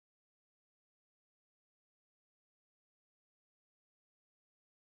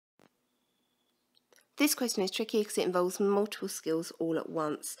This question is tricky because it involves multiple skills all at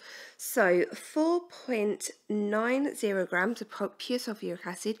once. So 4.90 grams of pure sulfuric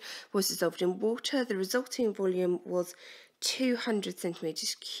acid was dissolved in water. The resulting volume was 200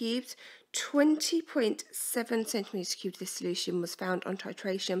 centimetres cubed. 20.7 centimetres cubed of this solution was found on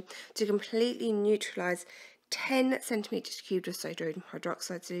titration to completely neutralise 10 centimetres cubed of sodium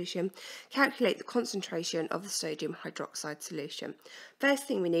hydroxide solution. Calculate the concentration of the sodium hydroxide solution. First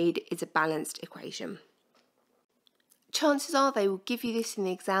thing we need is a balanced equation. Chances are they will give you this in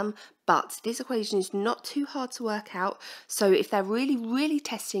the exam, but this equation is not too hard to work out, so if they're really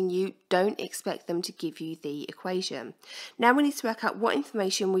testing you, don't expect them to give you the equation. Now we need to work out what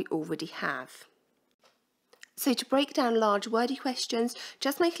information we already have. So to break down large wordy questions,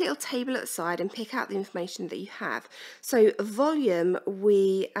 just make a little table at the side and pick out the information that you have. So volume,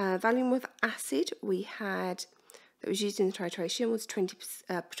 volume of acid we had that was used in the titration was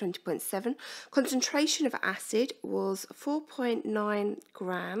 20.7. Concentration of acid was 4.9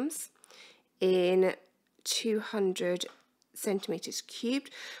 grams in 200 centimetres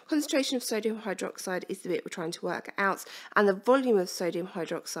cubed. Concentration of sodium hydroxide is the bit we're trying to work out, and the volume of sodium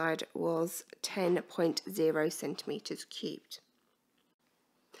hydroxide was 10.0 centimetres cubed.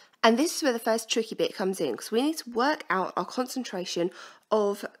 And this is where the first tricky bit comes in, because we need to work out our concentration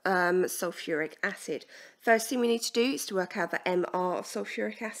of sulfuric acid. First thing we need to do is to work out the MR of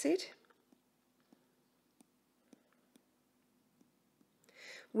sulfuric acid.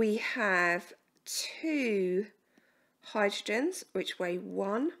 We have 2 hydrogens, which weigh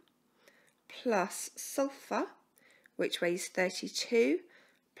 1, plus sulfur, which weighs 32,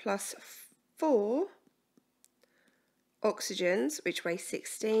 plus 4 oxygens, which weigh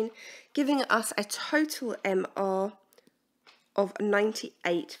 16, giving us a total MR of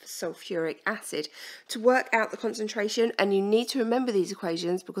 98 for sulfuric acid. To work out the concentration, and you need to remember these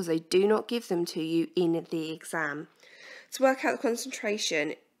equations because they do not give them to you in the exam. To work out the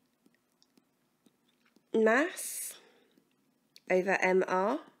concentration, mass over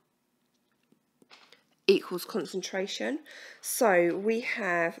MR equals concentration. So we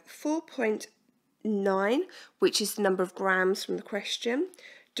have 4.9, which is the number of grams from the question,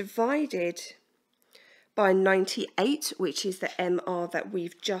 divided by 98, which is the MR that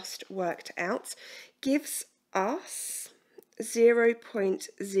we've just worked out, gives us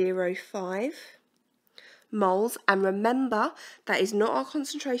 0.05 moles. And remember, that is not our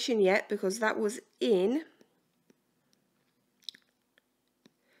concentration yet because that was in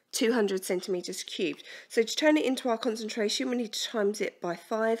 200 centimetres cubed. So to turn it into our concentration, we need to times it by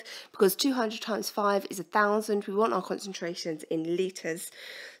 5, because 200 times 5 is 1,000. We want our concentrations in litres.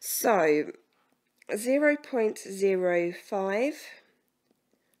 So 0.05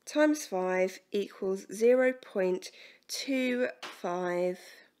 times 5 equals 0.25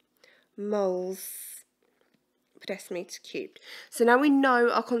 moles per decimetre cubed. So now we know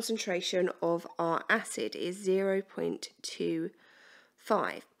our concentration of our acid is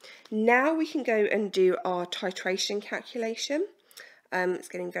 0.25. Now we can go and do our titration calculation. It's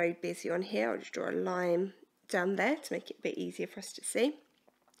getting very busy on here. I'll just draw a line down there to make it a bit easier for us to see.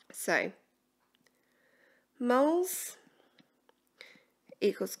 So moles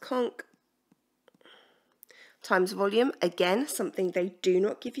equals conc times volume. Again, something they do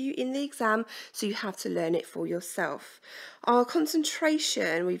not give you in the exam, so you have to learn it for yourself. Our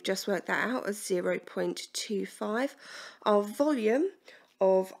concentration, we've just worked that out as 0.25. Our volume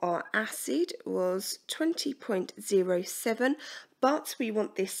of our acid was 20.07, but we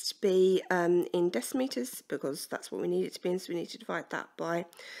want this to be in decimeters because that's what we need it to be in, so we need to divide that by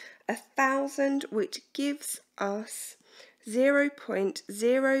 1,000, which gives us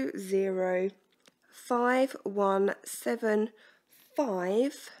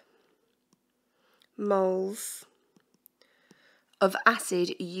 0.005175 moles of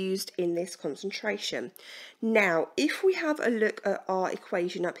acid used in this concentration. Now, if we have a look at our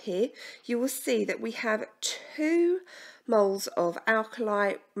equation up here, you will see that we have 2 moles of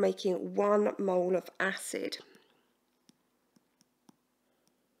alkali making 1 mole of acid.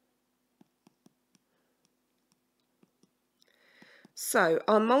 So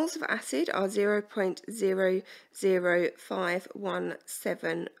our moles of acid are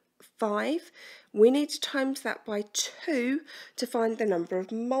 0.005175. We need to times that by 2 to find the number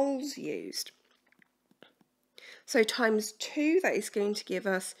of moles used. So times 2, that is going to give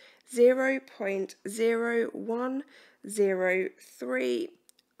us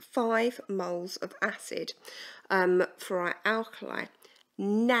 0.01035 moles of acid for our alkali.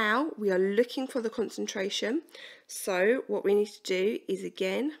 Now we are looking for the concentration, so what we need to do is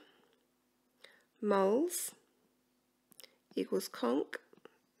again moles equals conc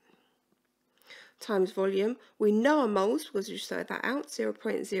times volume. We know our moles because we just sorted that out,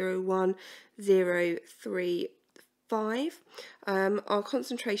 0.01035. Our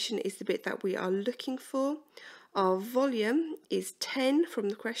concentration is the bit that we are looking for. Our volume is 10 from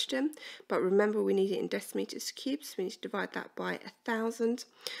the question, but remember we need it in decimeters cubed, so we need to divide that by 1,000.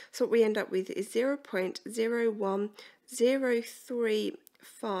 So what we end up with is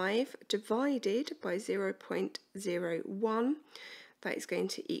 0.01035 divided by 0.01. That is going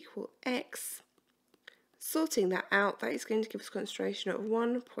to equal X. Sorting that out, that is going to give us a concentration of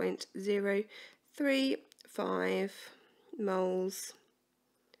 1.035 moles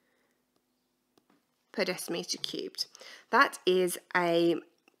per decimeter cubed. That is a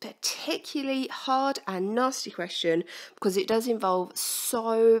particularly hard and nasty question because it does involve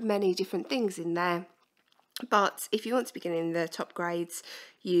so many different things in there. But if you want to be getting the top grades,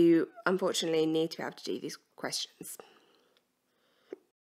 you unfortunately need to be able to do these questions.